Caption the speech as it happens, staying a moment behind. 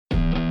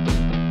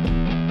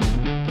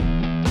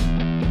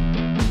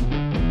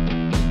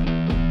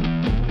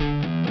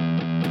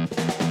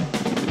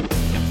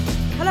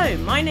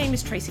Hello, my name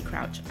is Tracy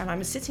Crouch and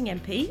I'm a sitting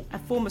MP, a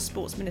former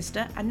sports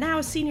minister and now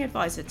a senior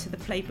advisor to The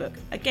Playbook,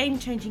 a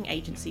game-changing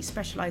agency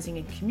specialising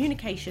in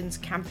communications,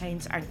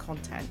 campaigns and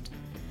content.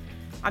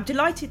 I'm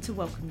delighted to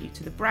welcome you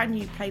to the brand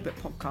new Playbook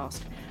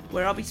podcast,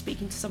 where I'll be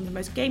speaking to some of the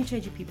most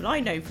game-changing people I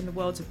know from the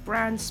worlds of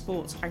brands,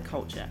 sports and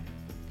culture.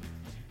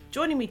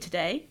 Joining me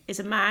today is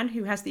a man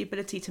who has the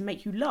ability to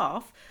make you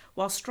laugh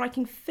while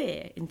striking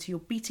fear into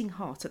your beating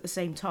heart at the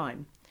same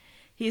time.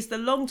 He is the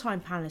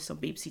long-time panellist on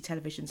BBC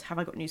Television's Have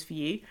I Got News For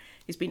You?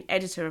 He's been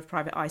editor of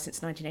Private Eye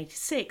since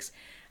 1986,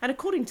 and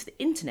according to the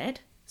internet,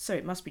 so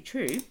it must be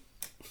true,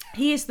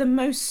 he is the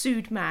most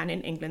sued man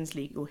in England's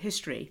legal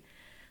history.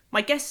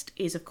 My guest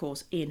is, of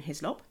course, Ian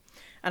Hislop,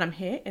 and I'm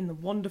here in the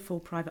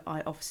wonderful Private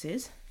Eye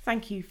offices.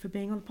 Thank you for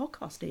being on the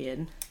podcast,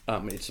 Ian.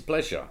 It's a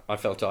pleasure. I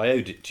felt I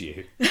owed it to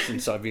you,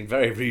 since I've been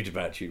very rude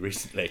about you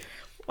recently.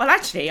 Well,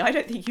 actually, I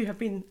don't think you have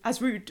been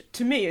as rude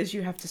to me as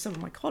you have to some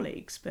of my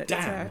colleagues, but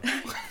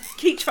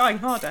keep trying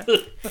harder.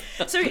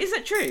 So is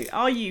that true?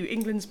 Are you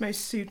England's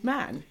most sued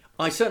man?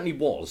 I certainly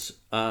was,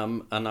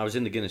 and I was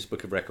in the Guinness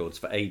Book of Records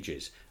for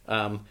ages.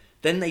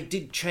 Then they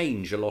did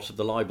change a lot of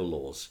the libel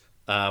laws.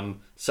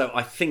 So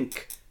I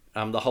think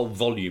the whole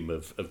volume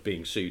of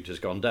being sued has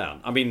gone down.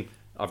 I mean,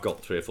 I've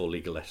got 3 or 4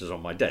 legal letters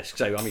on my desk,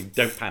 so, I mean,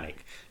 don't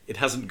panic. It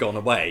hasn't gone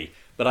away,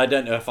 but I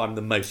don't know if I'm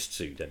the most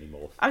sued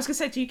anymore. I was going to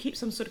say, do you keep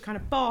some sort of kind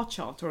of bar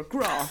chart or a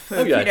graph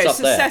of it's up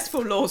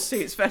successful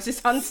lawsuits versus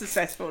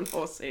unsuccessful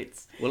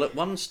lawsuits? Well, at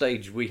one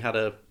stage we had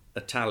a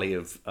tally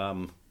of,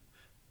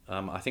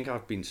 I think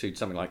I've been sued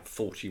something like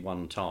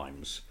 41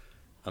 times,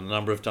 and the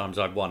number of times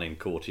I've won in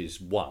court is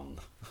 1.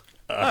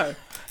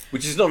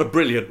 Which is not a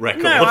brilliant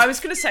record. No, I was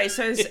going to say,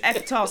 so as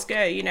epitaphs go,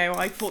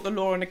 I fought the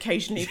law and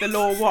occasionally the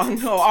law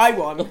won, or I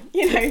won,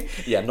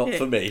 Yeah, not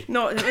for me.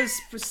 Not, it's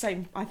the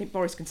same, I think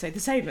Boris can say the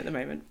same at the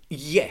moment.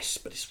 Yes,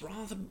 but it's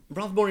rather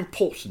more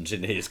important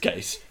in his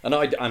case. And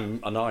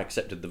I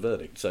accepted the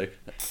verdict, so...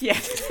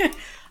 Yes.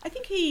 I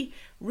think he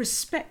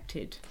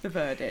respected the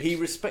verdict. He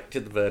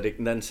respected the verdict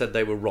and then said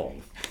they were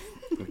wrong,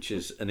 which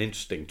is an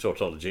interesting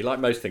tautology. Like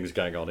most things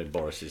going on in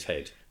Boris's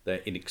head,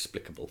 they're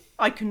inexplicable.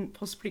 I couldn't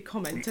possibly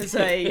comment as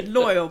a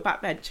loyal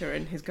backbencher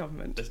in his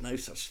government. There's no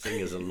such thing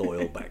as a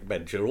loyal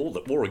backbencher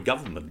or a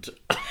government.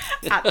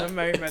 At the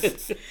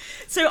moment.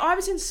 So I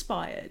was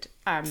inspired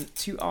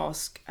to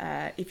ask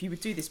if you would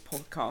do this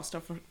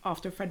podcast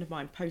after a friend of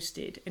mine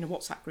posted in a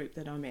WhatsApp group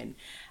that I'm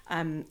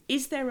in.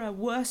 Is there a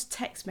worse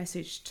text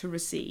message to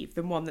receive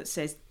than one that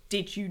says,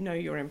 "Did you know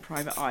you're in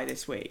Private Eye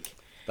this week?"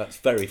 That's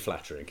very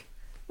flattering.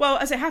 Well,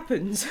 as it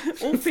happens,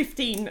 all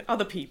 15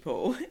 other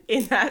people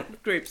in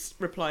that group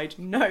replied,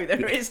 no,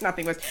 there is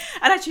nothing worse.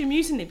 And actually,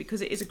 amusingly,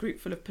 because it is a group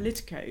full of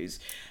politicos,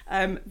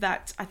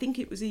 that I think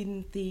it was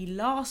in the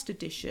last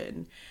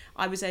edition,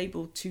 I was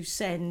able to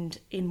send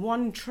in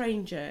one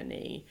train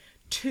journey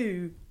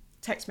 2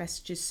 text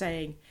messages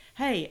saying,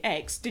 hey,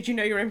 X, did you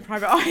know you're in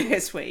Private Eye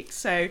this week?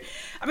 So,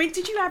 I mean,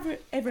 did you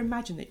ever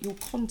imagine that your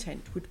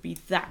content would be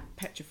that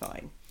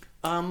petrifying?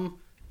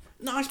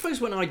 No, I suppose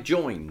when I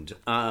joined,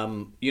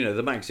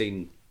 the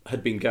magazine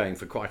had been going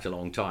for quite a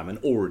long time and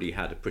already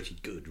had a pretty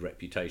good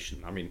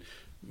reputation. I mean,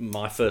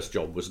 my first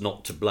job was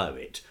not to blow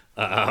it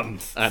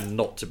and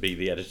not to be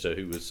the editor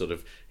who was sort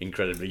of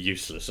incredibly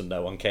useless and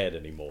no one cared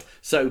anymore.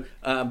 So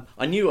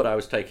I knew what I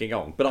was taking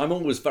on, but I'm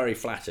always very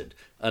flattered.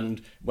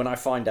 And when I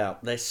find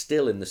out they're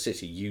still in the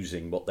city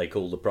using what they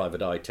call the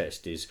Private Eye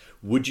test is,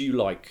 would you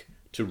like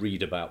to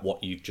read about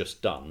what you've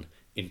just done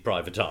in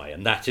Private Eye?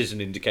 And that is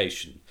an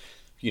indication.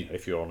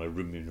 If you're on a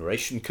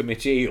remuneration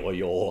committee or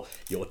you're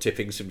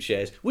tipping some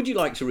shares, would you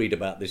like to read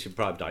about this in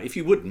Private Eye? If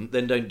you wouldn't,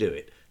 then don't do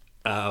it.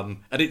 And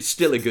it's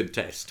still a good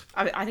test.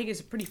 I think it's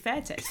a pretty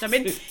fair test. I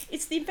mean,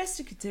 it's the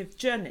investigative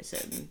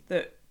journalism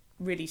that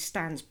really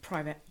stands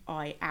Private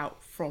Eye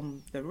out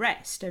from the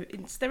rest.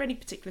 Is there any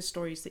particular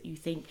stories that you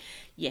think,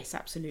 yes,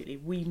 absolutely,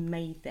 we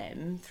made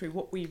them through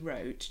what we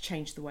wrote to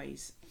change the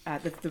ways,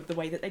 the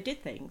way that they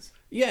did things?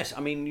 Yes, I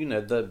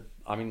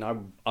mean,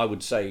 I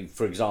would say,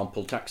 for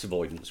example, tax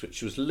avoidance,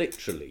 which was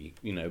literally,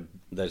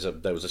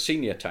 there was a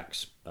senior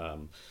tax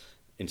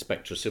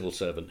inspector, a civil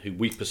servant, who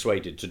we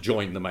persuaded to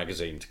join the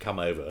magazine to come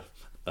over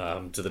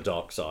to the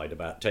dark side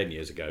about 10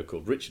 years ago,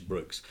 called Richard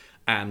Brooks,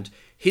 and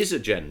his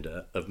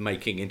agenda of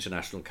making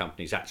international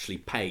companies actually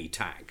pay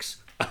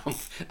tax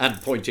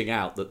and pointing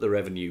out that the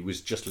revenue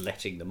was just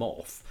letting them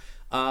off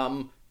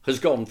has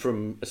gone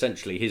from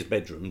essentially his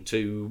bedroom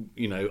to,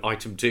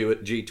 item 2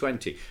 at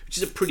G20, which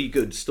is a pretty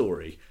good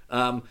story.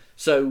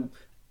 So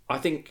I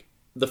think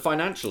the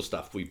financial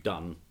stuff we've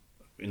done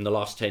in the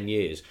last 10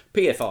 years,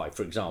 PFI,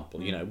 for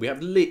example, we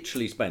have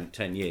literally spent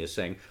 10 years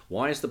saying,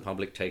 why is the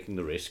public taking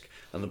the risk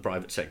and the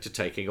private sector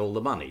taking all the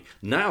money?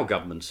 Now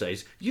government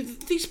says,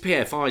 these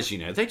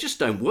PFIs, they just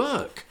don't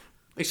work.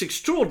 It's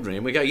extraordinary.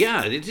 And we go,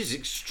 yeah, it is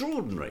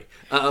extraordinary.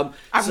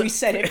 We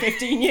said it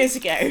 15 years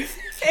ago.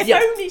 If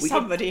only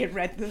somebody had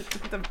read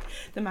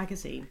the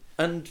magazine.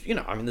 And,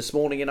 this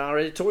morning in our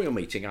editorial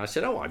meeting, I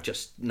said, I've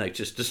just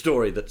noticed a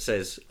story that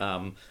says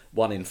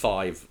 1 in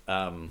 5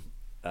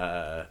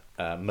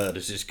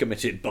 murders is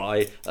committed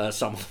by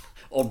someone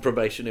on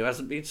probation who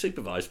hasn't been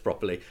supervised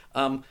properly.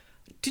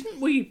 Didn't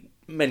we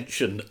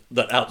mention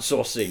that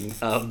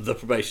outsourcing the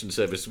probation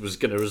service was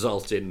going to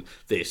result in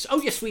this?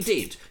 Oh, yes, we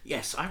did.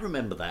 Yes, I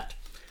remember that.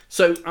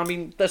 So, I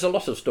mean, there's a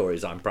lot of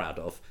stories I'm proud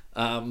of.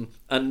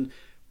 And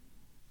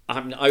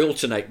I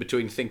alternate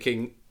between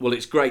thinking, well,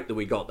 it's great that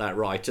we got that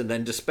right, and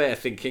then despair,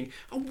 thinking,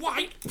 oh,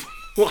 why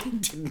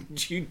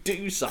didn't you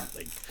do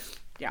something?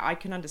 Yeah, I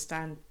can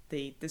understand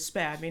the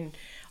despair. I mean,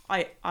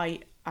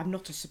 I'm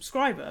not a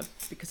subscriber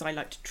because I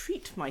like to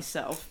treat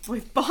myself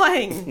with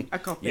buying a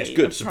copy. Yes,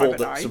 good. Of Support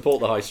Private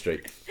the high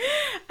street.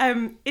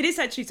 It is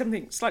actually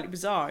something slightly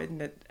bizarre in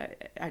that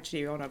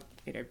actually on a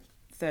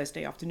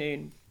Thursday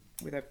afternoon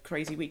with a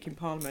crazy week in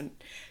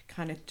Parliament,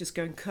 kind of just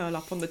go and curl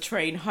up on the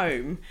train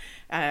home,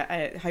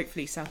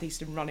 hopefully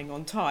Southeastern running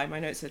on time. I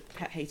know it's a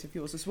pet hate of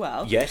yours as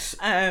well. Yes.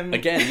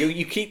 Again,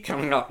 you keep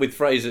coming up with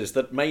phrases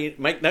that make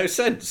no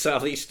sense.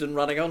 Southeastern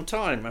running on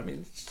time. I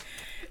mean,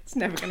 it's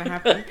never going to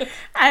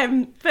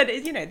happen. But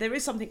there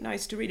is something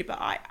nice to read it. But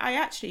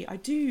I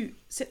do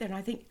sit there and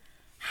I think,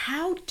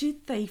 how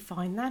did they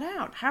find that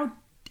out?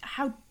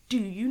 How do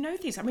you know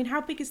this? I mean,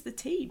 how big is the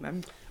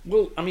team?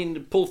 Well, I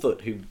mean,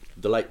 Pulford,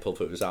 the late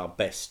Pulford, was our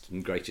best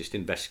and greatest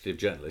investigative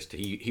journalist.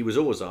 He was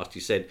always asked, he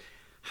said,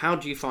 how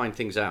do you find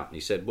things out? And he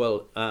said,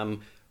 well,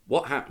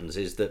 what happens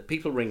is that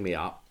people ring me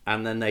up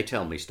and then they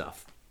tell me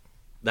stuff.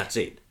 That's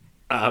it.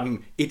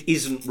 It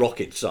isn't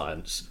rocket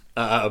science.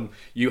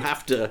 You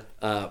have to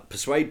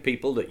persuade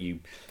people that you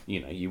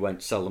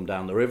won't sell them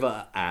down the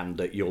river and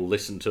that you'll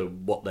listen to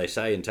what they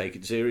say and take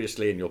it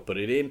seriously and you'll put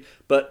it in.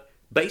 But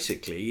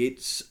basically,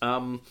 it's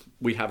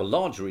we have a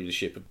large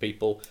readership of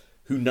people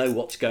who know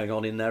what's going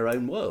on in their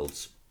own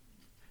worlds,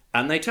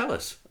 and they tell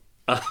us,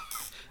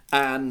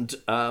 and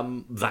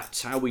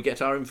that's how we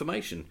get our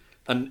information.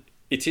 And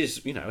it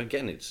is,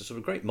 again, it's a sort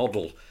of great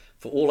model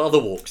for all other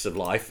walks of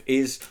life.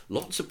 Is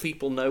lots of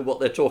people know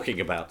what they're talking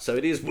about, so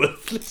it is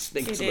worth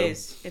listening to them.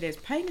 It is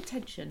paying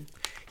attention.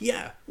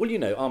 Yeah,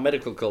 well, our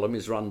medical column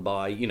is run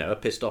by a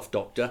pissed off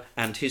doctor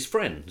and his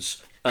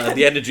friends.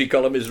 The energy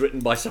column is written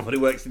by someone who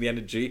works in the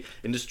energy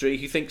industry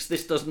who thinks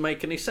this doesn't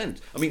make any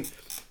sense. I mean,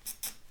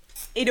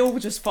 it all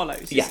just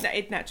follows. Yeah.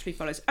 It naturally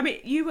follows. I mean,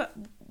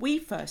 we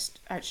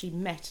first actually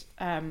met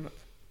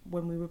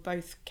when we were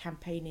both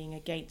campaigning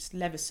against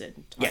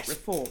Leveson type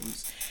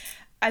reforms.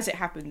 As it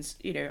happens,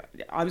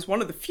 I was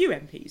one of the few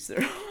MPs that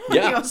are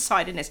on your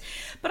side in this.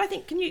 But I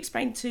think, can you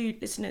explain to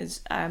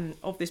listeners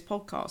of this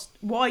podcast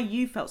why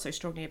you felt so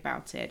strongly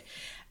about it?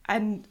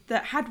 And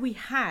that had we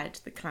had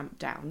the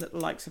clampdown that the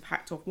likes of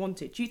Hacked Off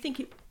wanted,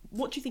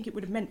 what do you think it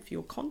would have meant for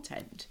your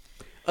content?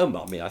 I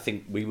mean, I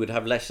think we would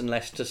have less and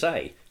less to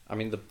say. I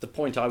mean, the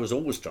point I was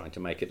always trying to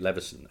make at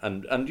Leveson,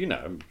 and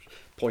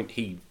point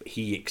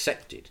he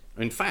accepted.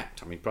 In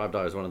fact, I mean, Private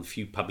Eye was one of the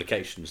few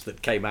publications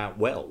that came out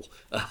well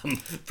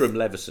from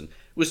Leveson,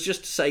 was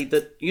just to say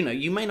that,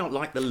 you may not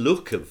like the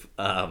look of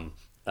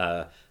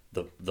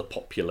the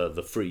popular,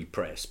 the free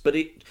press, but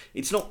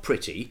it's not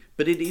pretty,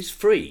 but it is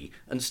free,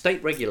 and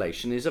state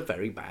regulation is a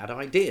very bad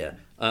idea.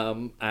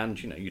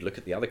 And you look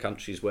at the other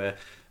countries where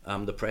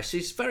the press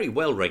is very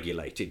well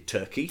regulated.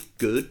 Turkey,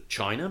 good.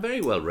 China,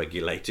 very well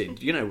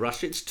regulated.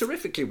 Russia, it's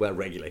terrifically well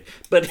regulated,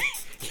 but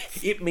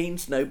it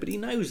means nobody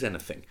knows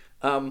anything.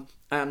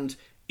 And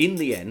in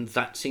the end,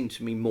 that seemed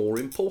to me more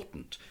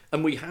important.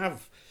 And we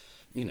have,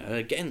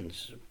 again,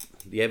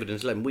 the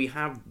evidence level, we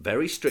have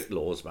very strict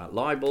laws about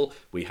libel,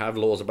 we have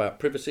laws about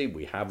privacy,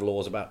 we have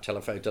laws about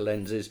telephoto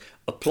lenses.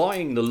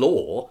 Applying the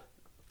law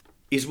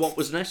is what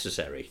was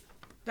necessary,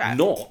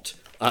 not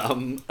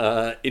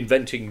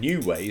inventing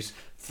new ways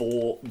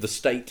for the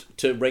state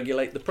to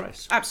regulate the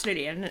press.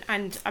 Absolutely,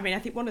 and I mean, I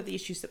think one of the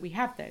issues that we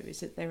have though is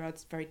that there are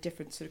very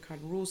different sort of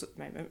kind of rules at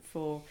the moment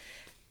for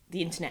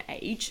the internet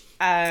age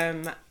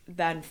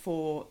than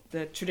for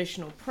the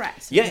traditional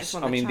press. Yes,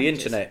 I mean, the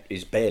internet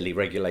is barely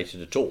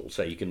regulated at all,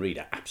 so you can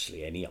read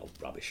absolutely any old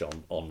rubbish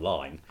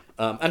online.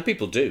 And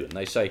people do, and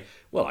they say,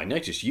 well, I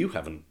notice you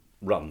haven't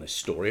run this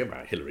story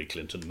about Hillary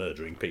Clinton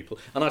murdering people.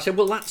 And I said,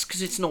 well, that's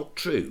because it's not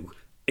true.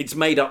 It's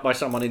made up by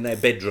someone in their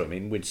bedroom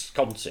in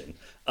Wisconsin.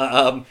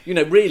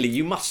 Really,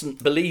 you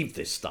mustn't believe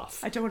this stuff.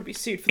 I don't want to be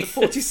sued for the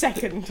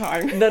 42nd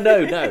time.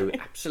 No,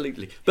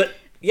 absolutely. But,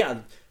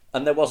 yeah,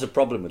 and there was a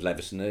problem with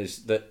Leveson,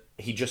 is that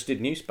he just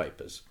did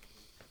newspapers.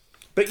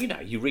 But,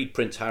 you read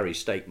Prince Harry's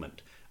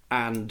statement,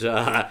 and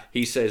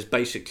he says,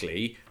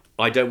 basically,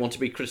 I don't want to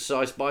be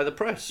criticised by the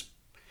press.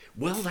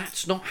 Well,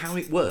 that's not how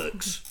it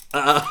works.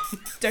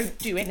 Don't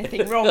do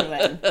anything wrong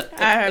then.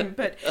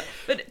 But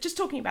just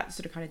talking about the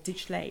sort of kind of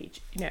digital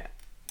age,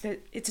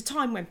 it's a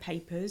time when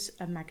papers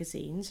and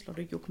magazines, a lot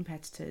of your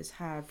competitors,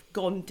 have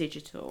gone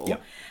digital.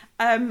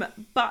 Yep.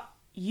 But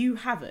you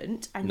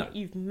haven't, and No.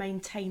 you've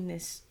maintained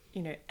this,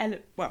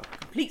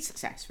 complete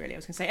success, really. I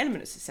was going to say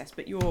element of success,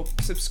 but your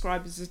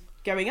subscribers are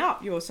going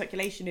up. Your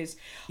circulation is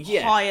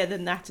higher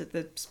than that of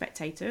the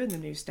Spectator and the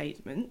New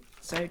Statesman.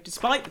 So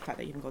despite the fact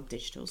that you haven't gone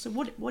digital, so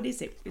what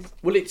is it?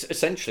 Well, it's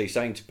essentially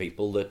saying to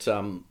people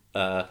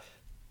that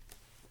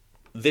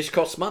this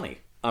costs money.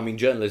 I mean,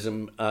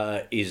 journalism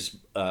is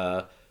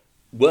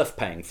worth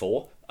paying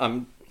for.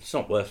 It's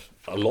not worth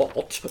a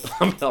lot.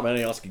 I'm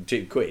only asking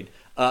 £2.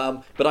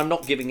 But I'm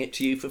not giving it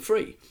to you for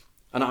free.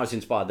 And I was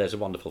inspired. There's a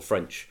wonderful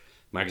French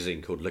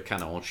magazine called Le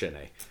Canon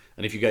Enchaîné.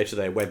 And if you go to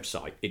their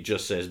website, it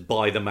just says,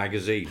 buy the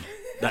magazine.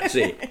 That's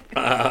it.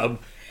 And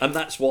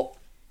that's what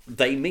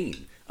they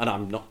mean. And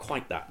I'm not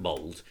quite that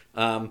bold.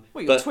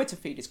 Your Twitter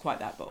feed is quite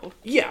that bold.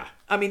 Yeah.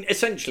 I mean,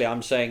 essentially,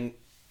 I'm saying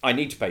I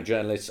need to pay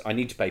journalists. I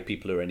need to pay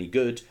people who are any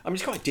good. I mean,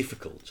 it's quite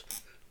difficult,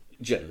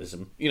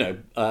 journalism,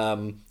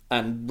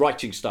 and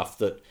writing stuff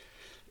that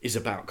is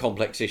about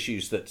complex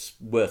issues that's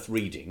worth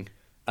reading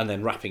and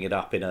then wrapping it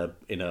up in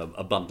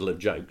a bundle of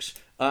jokes.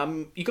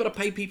 You've got to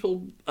pay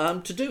people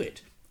to do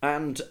it.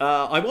 And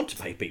I want to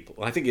pay people.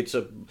 I think it's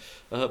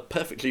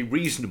perfectly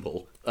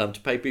reasonable to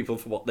pay people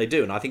for what they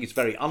do. And I think it's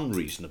very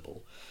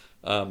unreasonable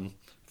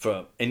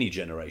for any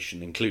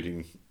generation,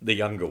 including the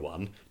younger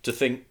one, to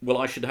think, well,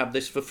 I should have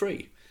this for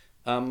free.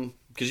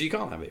 Because you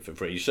can't have it for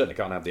free. You certainly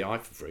can't have the eye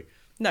for free.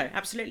 No,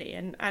 absolutely.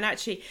 And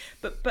actually,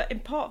 but in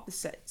part of the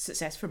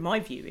success, from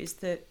my view, is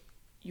that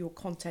your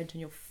content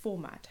and your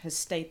format has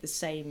stayed the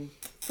same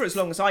for as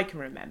long as I can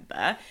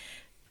remember.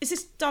 Is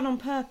this done on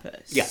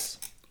purpose? Yes.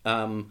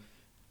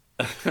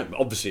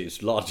 Obviously,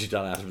 it's largely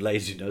done out of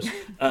laziness.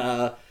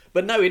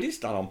 But no, it is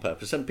done on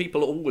purpose. And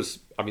people always,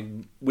 I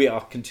mean, we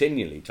are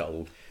continually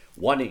told,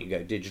 why don't you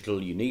go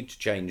digital? You need to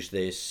change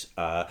this.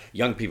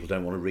 Young people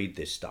don't want to read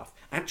this stuff.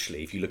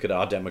 Actually, if you look at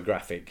our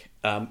demographic,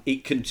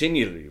 it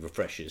continually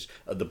refreshes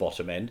at the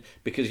bottom end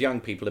because young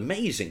people,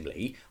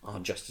 amazingly, are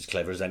just as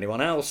clever as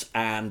anyone else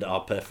and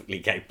are perfectly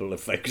capable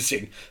of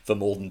focusing for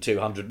more than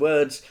 200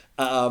 words.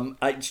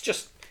 It's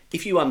just,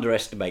 if you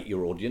underestimate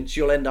your audience,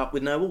 you'll end up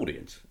with no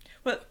audience.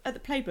 Well, at the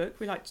Playbook,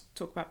 we like to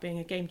talk about being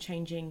a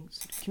game-changing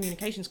sort of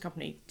communications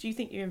company. Do you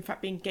think you're in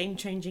fact being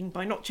game-changing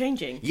by not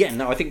changing? Yeah,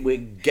 no, I think we're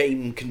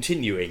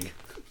game-continuing.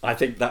 I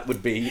think that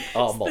would be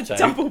our motto. The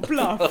double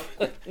bluff.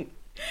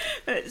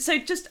 So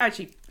just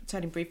actually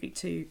turning briefly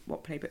to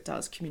what Playbook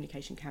does,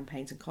 communication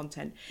campaigns and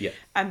content. Yeah.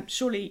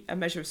 Surely a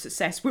measure of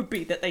success would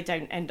be that they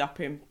don't end up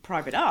in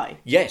private eye.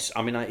 Yes,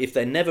 I mean, if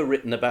they're never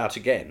written about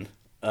again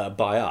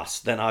by us,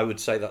 then I would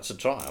say that's a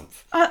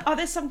triumph. Are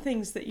there some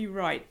things that you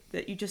write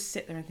that you just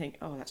sit there and think,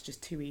 oh, that's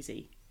just too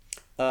easy?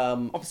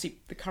 Obviously,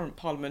 the current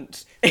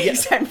Parliament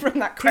is exempt from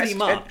that question.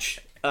 Pretty much.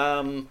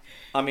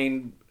 I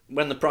mean,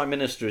 when the Prime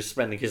Minister is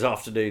spending his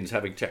afternoons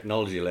having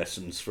technology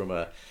lessons from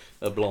a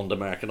blonde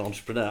American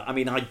entrepreneur, I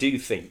mean, I do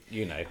think,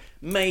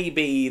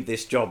 maybe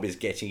this job is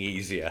getting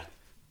easier.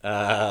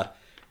 And,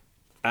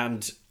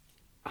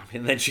 I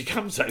mean, then she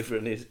comes over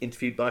and is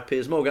interviewed by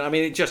Piers Morgan. I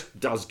mean, it just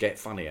does get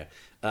funnier.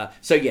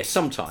 So, yes,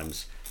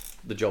 sometimes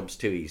the job's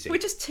too easy. We're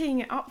just teeing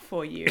it up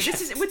for you.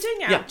 We're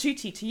doing it out of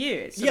duty to you.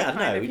 It's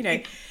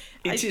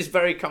it is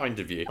very kind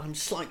of you. I'm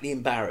slightly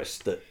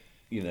embarrassed that,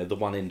 the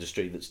one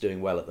industry that's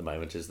doing well at the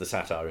moment is the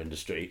satire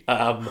industry,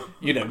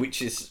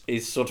 which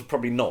is sort of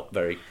probably not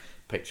very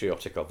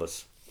patriotic of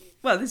us.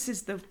 Well, this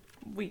is the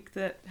week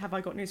that Have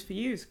I Got News for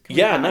You?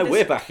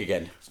 We're back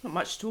again. There's not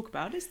much to talk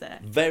about, is there?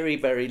 Very,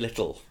 very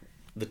little.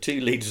 The two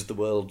leaders of the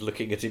world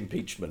looking at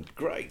impeachment.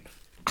 Great.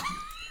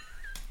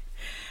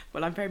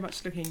 Well, I'm very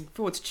much looking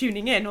forward to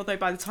tuning in, although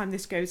by the time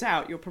this goes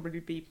out, you'll probably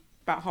be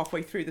about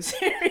halfway through the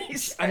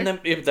series. So. And then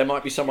there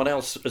might be someone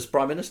else as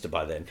Prime Minister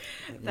by then.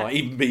 It might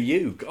even be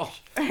you. God,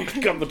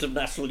 Government of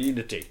National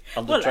Unity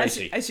under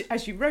Tracy.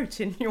 As you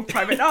wrote in your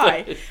private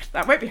eye,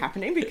 that won't be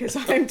happening because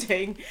I'm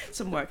doing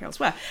some work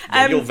elsewhere.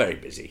 You're very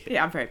busy.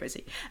 Yeah, I'm very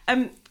busy.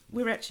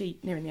 We're actually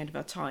nearing the end of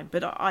our time,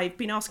 but I've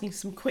been asking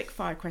some quick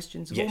fire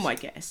questions of all my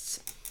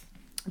guests.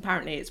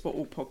 Apparently, it's what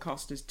all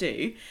podcasters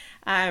do.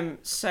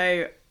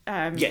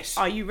 Yes.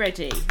 Are you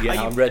ready?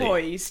 Yeah, I'm ready.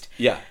 Poised?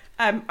 Yeah.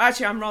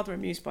 Actually, I'm rather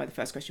amused by the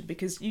first question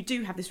because you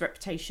do have this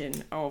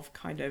reputation of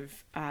kind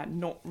of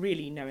not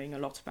really knowing a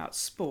lot about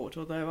sport,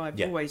 although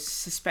I've always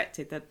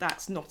suspected that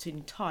that's not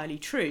entirely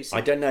true. So,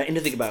 I don't know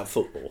anything about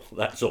football,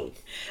 that's all.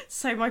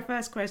 So my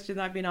first question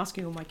that I've been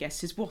asking all my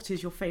guests is, what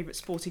is your favourite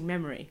sporting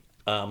memory?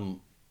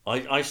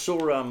 I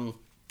saw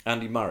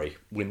Andy Murray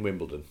win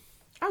Wimbledon.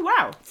 Oh,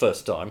 wow.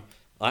 First time.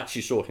 I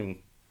actually saw him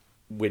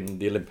win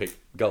the Olympic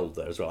gold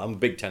there as well. I'm a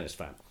big tennis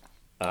fan.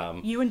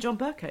 You and John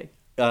Burko?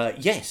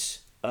 Yes.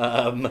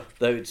 Though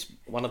it's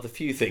one of the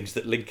few things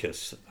that link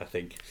us, I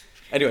think.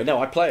 Anyway,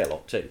 no, I play a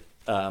lot too.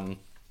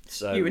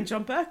 So you and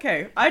John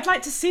Burko. I'd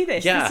like to see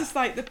this. Yeah. This is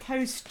like the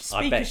post-speakership.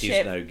 I bet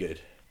he's no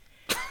good.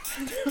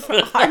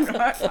 I'm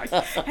not,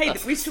 hey,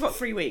 we've still got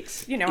 3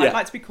 weeks. I'd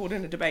like to be called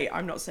in a debate.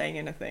 I'm not saying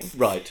anything.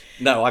 Right.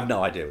 No, I've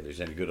no idea whether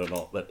he's any good or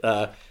not.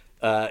 But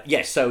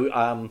yes,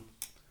 so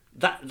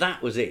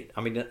that was it.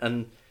 I mean,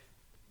 and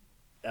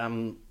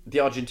the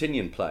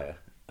Argentinian player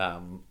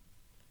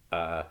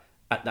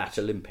at that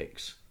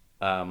Olympics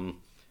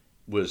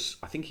was,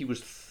 I think he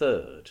was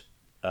third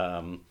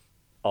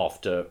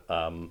after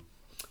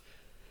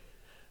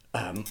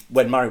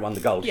when Murray won the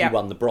gold, he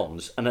won the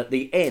bronze, and at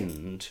the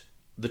end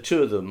the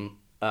two of them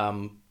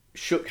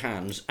shook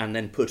hands and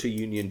then put a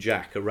Union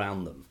Jack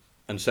around them.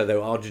 And so there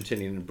were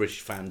Argentinian and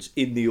British fans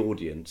in the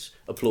audience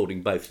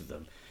applauding both of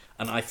them.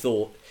 And I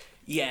thought,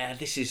 yeah,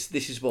 this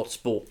is what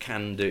sport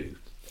can do.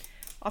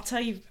 I'll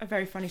tell you a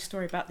very funny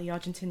story about the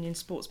Argentinian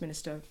sports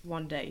minister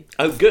one day.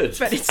 Oh, good.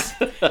 But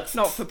it's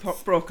not for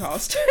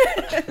broadcast.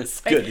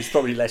 So, good. It's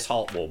probably less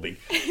heartwarming.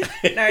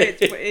 No,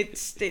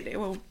 it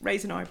will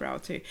raise an eyebrow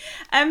too.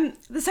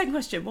 The second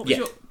question: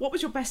 what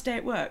was your best day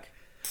at work?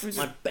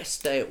 My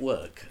best day at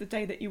work. The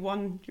day that you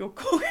won your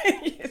court.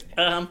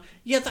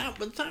 Yeah,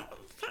 that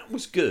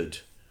was good.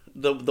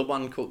 The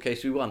one court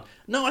case we won.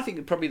 No, I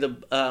think probably the.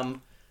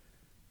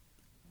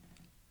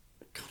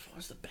 God, what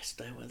was the best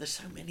day? Well, there's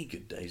so many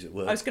good days at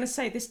work. I was going to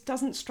say, this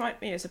doesn't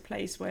strike me as a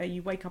place where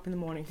you wake up in the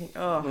morning and think,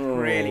 oh,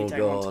 really don't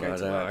want to go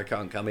to work. I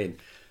can't come in.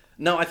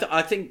 No,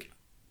 I think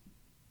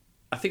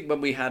when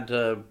we had,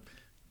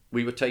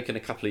 we were taken a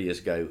couple of years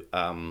ago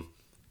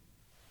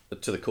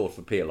to the Court of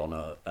Appeal on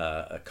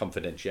a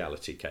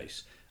confidentiality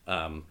case,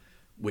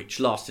 which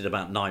lasted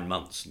about 9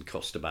 months and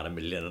cost about £1.5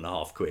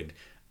 million.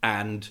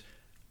 And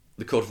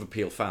the Court of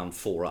Appeal found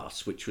for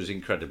us, which was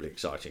incredibly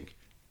exciting,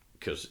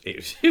 because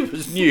it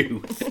was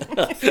new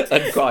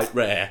and quite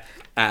rare,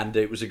 and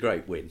it was a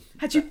great win.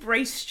 Had you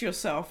braced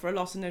yourself for a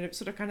loss, and then it was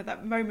sort of kind of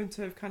that moment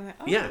of kind of like,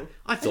 oh. Yeah,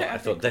 I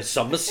thought there's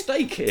some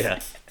mistake here.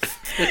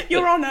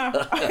 Your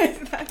Honour.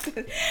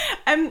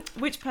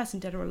 Which person,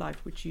 dead or alive,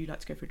 would you like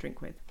to go for a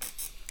drink with?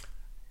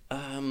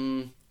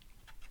 God,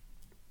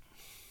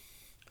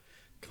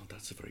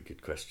 that's a very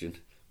good question.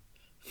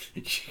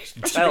 I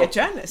should be a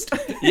journalist.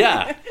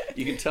 Yeah,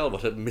 you can tell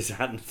what a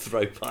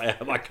misanthrope I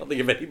am. I can't think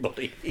of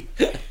anybody.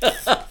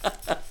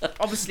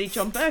 Obviously,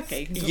 John Burke.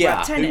 You can talk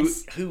about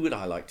tennis. Who would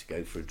I like to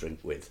go for a drink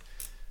with?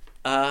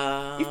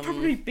 You've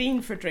probably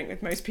been for a drink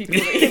with most people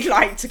that you'd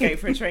like to go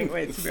for a drink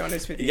with, to be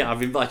honest with you. Yeah,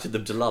 I've invited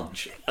them to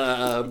lunch.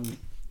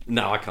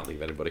 No, I can't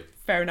think of anybody.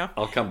 Fair enough.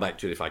 I'll come back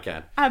to it if I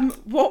can.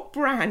 What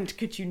brand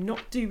could you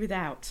not do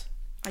without?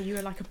 Are you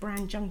like a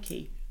brand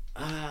junkie?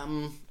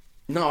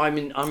 No, I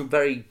mean, I'm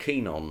very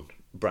keen on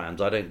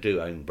brands. I don't do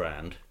own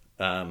brand.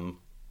 I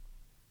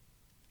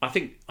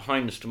think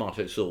Heinz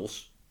tomato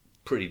sauce,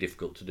 pretty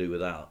difficult to do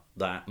without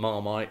that.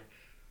 Marmite,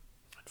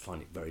 I'd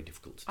find it very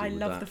difficult to do without.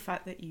 I love the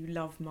fact that you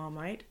love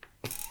Marmite.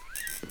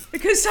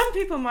 Because some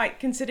people might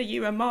consider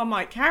you a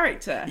Marmite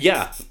character.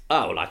 Yeah.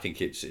 Oh, well, I think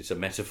it's a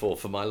metaphor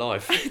for my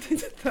life.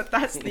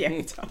 That's the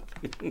end up.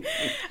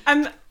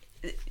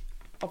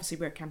 Obviously,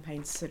 we're a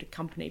campaign sort of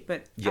company,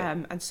 but yeah.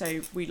 And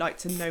so we like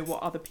to know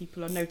what other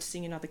people are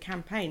noticing in other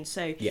campaigns.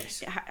 So,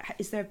 yes,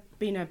 is there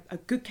been a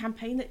good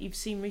campaign that you've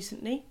seen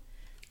recently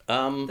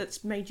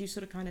that's made you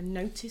sort of kind of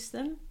notice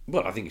them?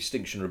 Well, I think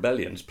Extinction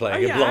Rebellion's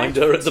playing a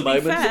blinder at the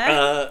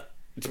moment.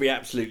 To be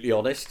absolutely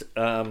honest,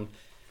 and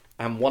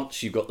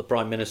once you've got the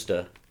Prime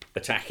Minister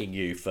attacking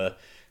you for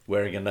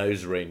wearing a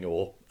nose ring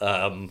or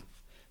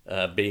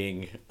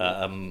being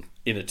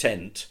in a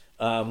tent,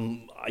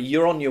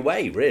 you're on your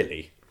way,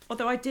 really.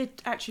 Although I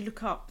did actually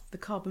look up the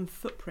carbon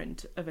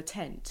footprint of a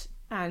tent,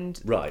 and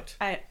right.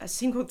 a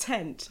single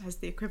tent has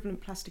the equivalent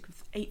plastic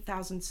of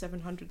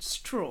 8,700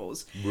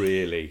 straws.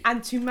 Really?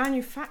 And to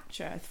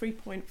manufacture a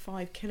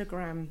 3.5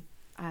 kilogram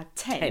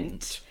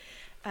tent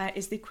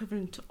is the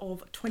equivalent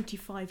of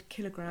 25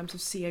 kilograms of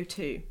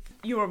CO2.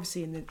 You're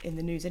obviously in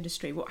the news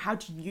industry. How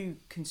do you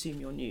consume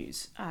your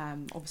news?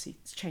 Obviously,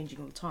 it's changing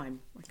all the time.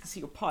 I can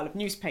see your pile of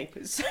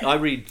newspapers. I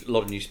read a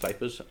lot of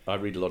newspapers. I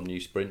read a lot of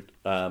newsprint.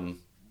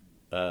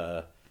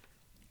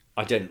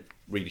 I don't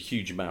read a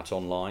huge amount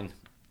online,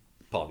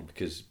 partly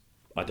because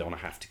I don't want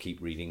to have to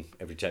keep reading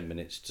every 10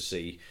 minutes to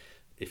see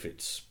if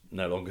it's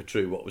no longer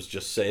true what was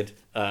just said.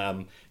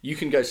 You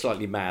can go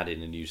slightly mad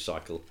in a news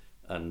cycle,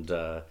 and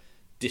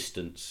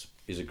distance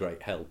is a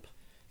great help.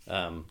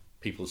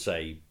 People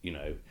say,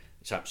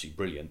 it's absolutely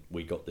brilliant,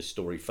 we got this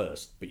story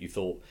first, but you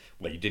thought,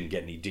 well, you didn't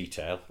get any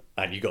detail,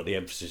 and you got the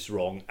emphasis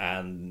wrong,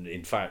 and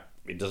in fact,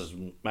 it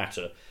doesn't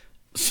matter.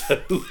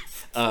 So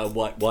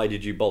why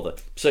did you bother?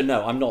 So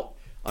no, I'm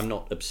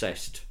not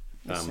obsessed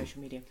with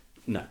social media.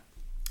 No.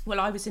 Well,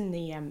 I was in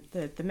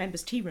the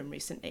members' tea room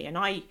recently,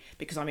 and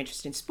because I'm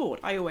interested in sport,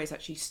 I always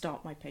actually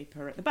start my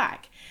paper at the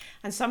back.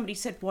 And somebody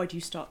said, "Why do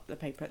you start the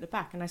paper at the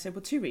back?" And I said,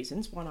 "Well, two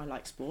reasons. One, I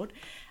like sport,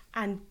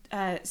 and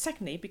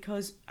secondly,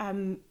 because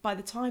by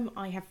the time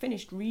I have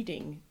finished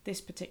reading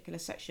this particular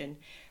section,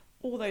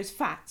 all those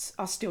facts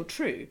are still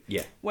true.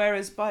 Yeah.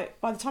 Whereas by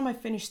the time I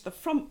finish the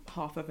front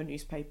half of a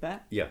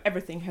newspaper, yeah,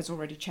 everything has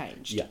already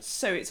changed. Yeah.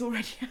 So it's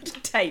already out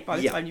of date by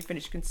the time you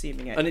finish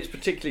consuming it. And it's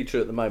particularly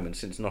true at the moment,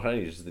 since not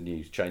only does the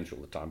news change all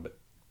the time, but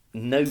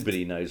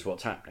nobody knows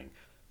what's happening.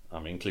 I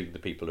mean, including the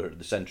people who are at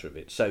the centre of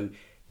it. So,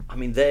 I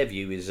mean, their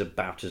view is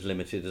about as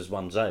limited as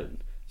one's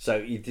own. So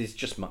it is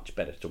just much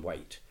better to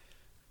wait.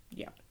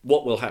 Yeah.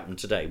 What will happen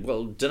today?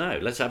 Well, dunno.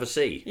 Let's have a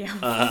see.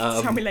 Yeah,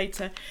 tell me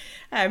later.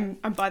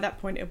 And by that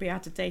point, it'll be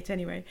out of date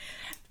anyway.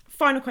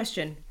 Final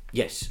question.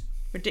 Yes.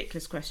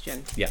 Ridiculous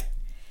question. Yeah.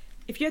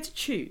 If you had to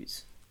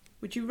choose,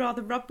 would you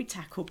rather rugby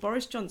tackle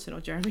Boris Johnson or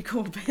Jeremy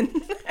Corbyn?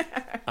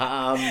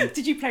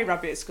 Did you play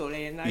rugby at school,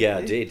 Ian? Yeah,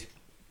 I did.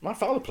 My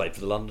father played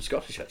for the London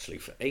Scottish actually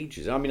for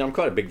ages. I mean, I'm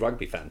quite a big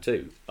rugby fan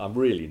too. I'm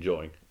really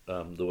enjoying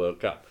the World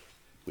Cup,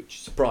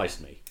 which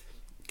surprised me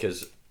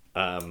because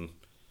I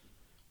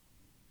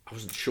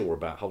wasn't sure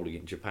about holding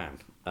it in Japan.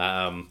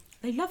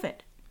 They love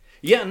it.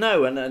 Yeah,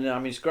 no, and I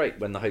mean it's great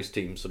when the host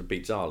team sort of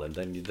beats Ireland,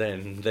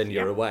 then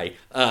you're away.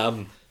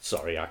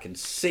 Sorry, I can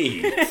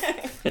see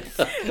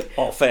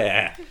off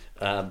air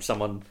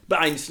someone,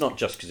 but it's not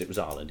just because it was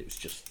Ireland. It was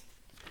just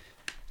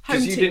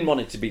because you didn't want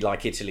it to be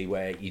like Italy,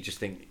 where you just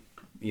think,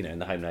 in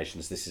the home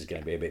nations, this is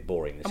going to be a bit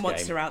boring. This and once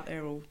game. they're out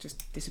there, will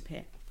just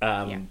disappear.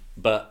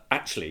 But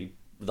actually,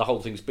 the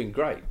whole thing's been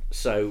great.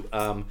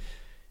 So,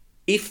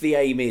 if the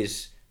aim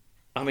is,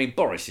 I mean,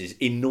 Boris is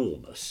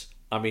enormous.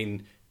 I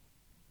mean,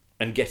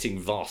 and getting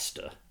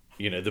vaster.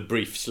 The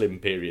brief, slim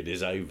period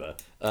is over.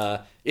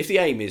 If the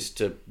aim is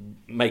to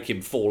make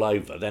him fall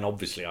over, then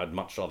obviously I'd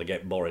much rather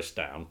get Boris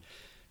down.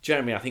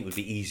 Jeremy, I think, would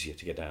be easier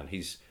to get down.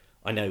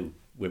 I know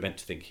we're meant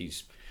to think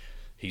he's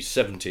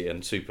 70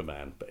 and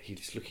Superman, but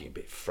he's looking a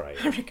bit frail.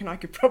 I reckon I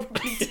could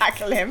probably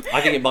tackle him.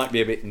 I think it might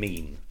be a bit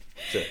mean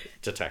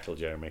to tackle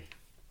Jeremy.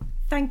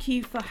 Thank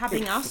you for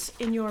having us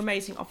in your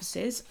amazing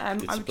offices.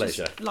 It's I a would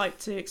pleasure. just like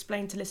to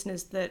explain to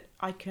listeners that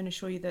I can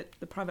assure you that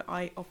the private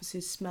eye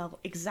offices smell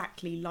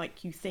exactly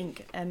like you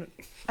think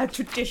a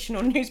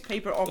traditional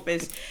newspaper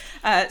office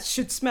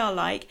should smell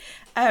like.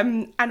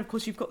 And of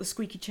course, you've got the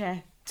squeaky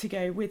chair to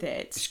go with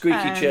it.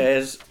 Squeaky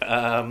chairs,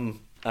 and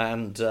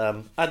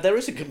there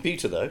is a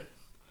computer though.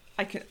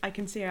 I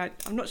can see I'm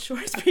not sure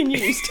it's been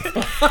used.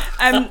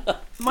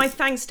 My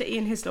thanks to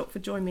Ian Hislop for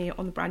joining me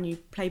on the brand new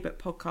Playbook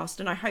podcast,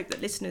 and I hope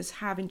that listeners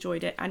have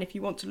enjoyed it. And if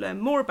you want to learn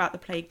more about the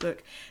Playbook,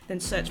 then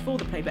search for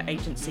the Playbook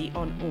Agency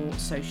on all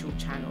social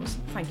channels.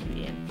 Thank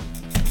you, Ian.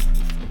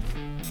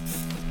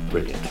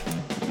 Brilliant.